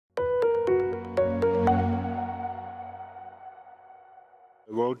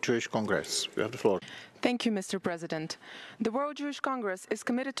World Jewish Congress. You have the floor. Thank you, Mr. President. The World Jewish Congress is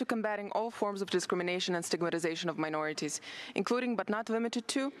committed to combating all forms of discrimination and stigmatization of minorities, including but not limited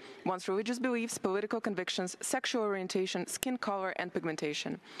to one's religious beliefs, political convictions, sexual orientation, skin color, and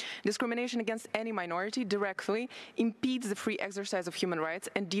pigmentation. Discrimination against any minority directly impedes the free exercise of human rights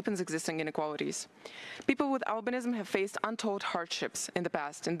and deepens existing inequalities. People with albinism have faced untold hardships in the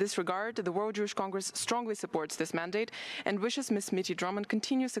past. In this regard, the World Jewish Congress strongly supports this mandate and wishes Ms. Mitty Drummond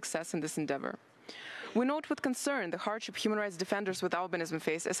continued success in this endeavor. We note with concern the hardship human rights defenders with albinism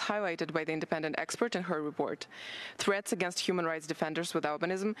face, as highlighted by the independent expert in her report. Threats against human rights defenders with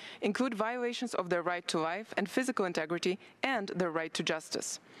albinism include violations of their right to life and physical integrity and their right to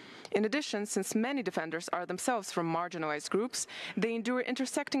justice. In addition, since many defenders are themselves from marginalized groups, they endure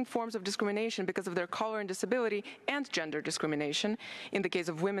intersecting forms of discrimination because of their color and disability and gender discrimination, in the case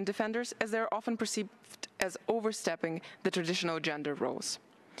of women defenders, as they are often perceived as overstepping the traditional gender roles.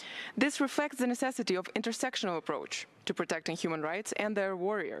 This reflects the necessity of intersectional approach to protecting human rights and their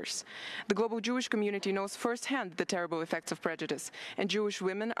warriors. The global Jewish community knows firsthand the terrible effects of prejudice, and Jewish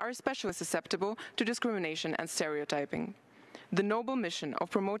women are especially susceptible to discrimination and stereotyping. The noble mission of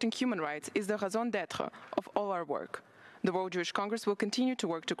promoting human rights is the raison d'être of all our work. The World Jewish Congress will continue to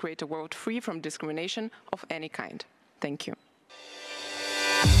work to create a world free from discrimination of any kind. Thank you.